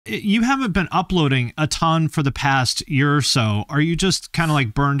You haven't been uploading a ton for the past year or so. Are you just kind of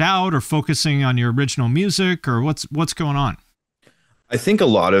like burned out or focusing on your original music, or what's going on? I think a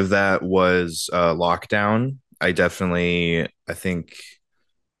lot of that was lockdown. I think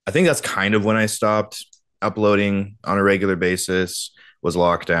that's kind of when I stopped uploading on a regular basis was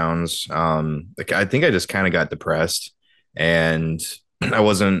lockdowns. Like I think I just kind of got depressed, and I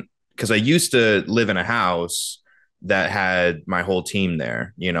wasn't because I used to live in a house that had my whole team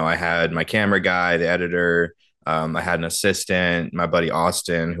there. I had my camera guy, the editor. I had an assistant, my buddy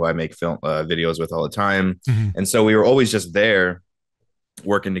Austin, who I make film videos with all the time, Hmm. and so we were always just there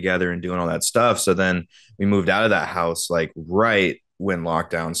working together and doing all that stuff. So then we moved out of that house like right when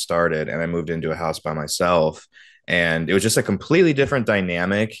lockdown started, and I moved into a house by myself, and it was just a completely different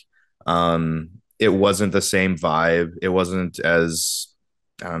dynamic. It wasn't the same vibe. It wasn't as,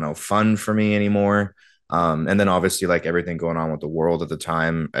 I don't know, fun for me anymore. And then obviously like everything going on with the world at the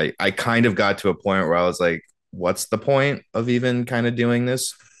time, I kind of got to a point where I was like, what's the point of even kind of doing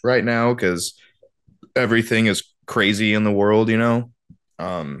this right now? Because everything is crazy in the world.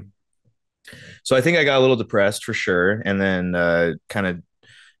 Um, so I think I got a little depressed for sure, and then kind of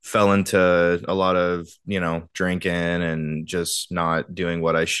fell into a lot of drinking and just not doing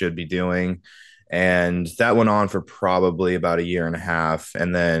what I should be doing. And that went on for probably about a year and a half.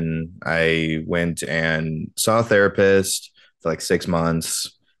 And then I went and saw a therapist for like 6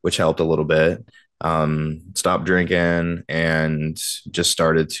 months, which helped a little bit. Stopped drinking and just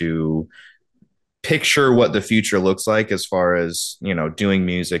started to picture what the future looks like as far as doing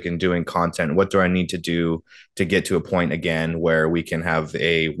music and doing content. What do I need to do to get to a point again where we can have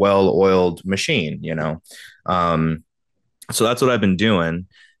a well-oiled machine. um, so that's what I've been doing,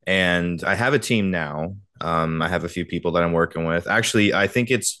 and I have a team now. I have a few people that I'm working with. Actually, I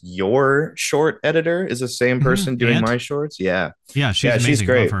think it's your short editor is the same Hmm. person doing And my shorts. Yeah. yeah, she's Yeah, she's amazing.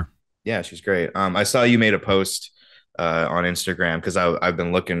 Love great. her. Yeah, she's great. I saw you made a post on Instagram because I've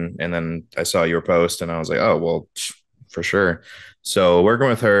been looking, and then I saw your post, and I was like, oh well, for sure. So working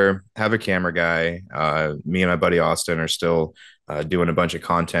with her, have a camera guy. Me and my buddy Austin are still doing a bunch of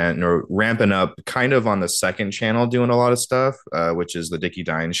content, and we're ramping up kind of on the second channel, doing a lot of stuff, which is the Dickie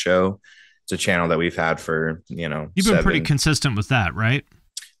Dine Show. It's a channel that we've had for You've been pretty seven, consistent with that, right?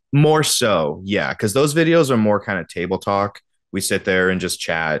 more so, yeah, because those videos are more kind of table talk. We sit there and just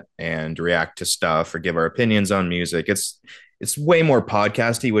chat and react to stuff or give our opinions on music. It's way more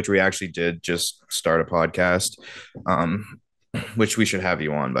podcasty, which we actually did just start a podcast, um, which we should have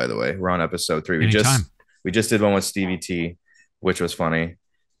you on. By the way, we're on episode 3. We Anytime. just we just did one with Stevie T, which was funny,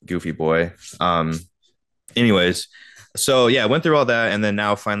 goofy boy. Anyways, so yeah, I went through all that, and then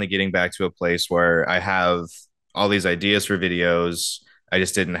now finally getting back to a place where I have all these ideas for videos. I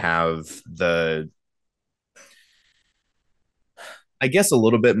just didn't have the, I guess, a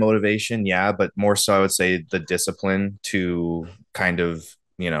little bit motivation, yeah, but more so I would say the discipline to kind of,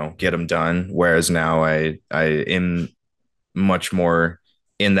 get them done. Whereas now I am much more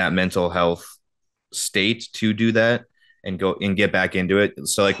in that mental health state to do that and go and get back into it.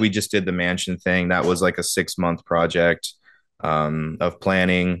 So like we just did the mansion thing. That was like a 6 month project of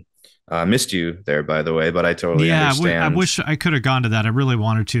planning. Missed you there, by the way, but I totally Yeah, I understand. wish I could have gone to that. I really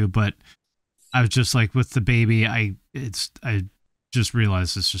wanted to, but I was just like with the baby. I just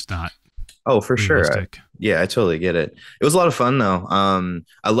realized it's just not Oh, for sure. realistic. Yeah, I totally get it. It was a lot of fun though.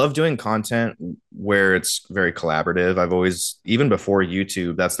 I love doing content where it's very collaborative. I've always, even before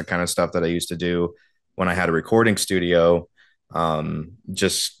YouTube, that's the kind of stuff that I used to do when I had a recording studio.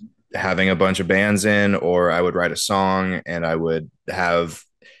 Just having a bunch of bands in, or I would write a song and I would have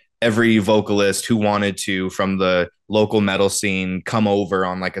every vocalist who wanted to from the local metal scene come over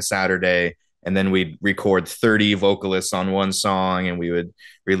on like a Saturday, and then we'd record 30 vocalists on one song and we would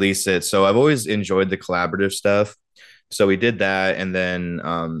release it. So I've always enjoyed the collaborative stuff. So we did that, and then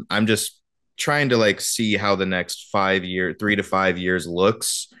I'm just trying to like see how the next 5 year, 3 to 5 years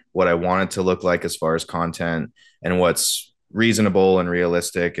looks, what I want it to look like as far as content, and what's reasonable and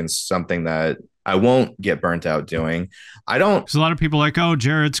realistic, and something that I won't get burnt out doing. I don't. Because a lot of people are like, oh,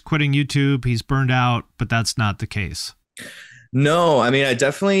 Jared's quitting YouTube. He's burned out, but that's not the case. No, I mean,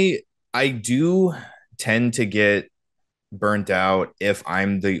 I do tend to get burnt out if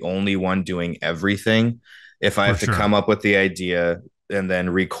I'm the only one doing everything. If I For have to sure. come up with the idea and then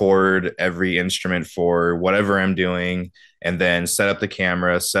record every instrument for whatever I'm doing, and then set up the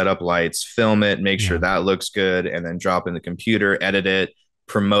camera, set up lights, film it, make sure Yeah. that looks good, and then drop in the computer, edit it,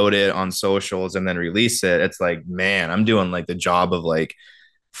 promote it on socials, and then release it. It's like, man, I'm doing like the job of like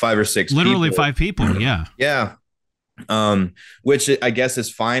 5 or 6 Literally people. five people. Yeah. Yeah. um which I guess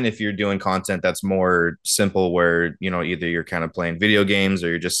is fine if you're doing content that's more simple, where either you're kind of playing video games or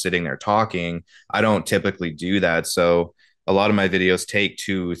you're just sitting there talking. I don't typically do that, so a lot of my videos take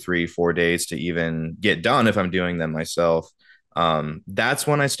 2, 3, 4 days to even get done if I'm doing them myself. That's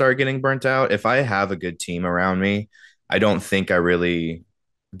when I start getting burnt out. If I have a good team around me, I don't think I really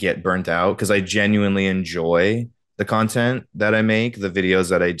get burnt out, because I genuinely enjoy the content that I make, the videos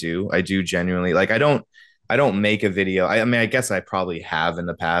that I do genuinely like. I don't make a video. I mean, I guess I probably have in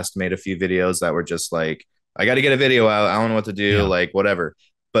the past made a few videos that were just like, I got to get a video out. I don't know what to do, Yeah. like whatever.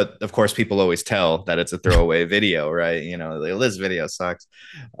 But of course, people always tell that it's a throwaway video, right? Like, this video sucks.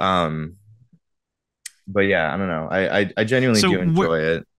 Um, but yeah, I don't know. I genuinely So do enjoy it.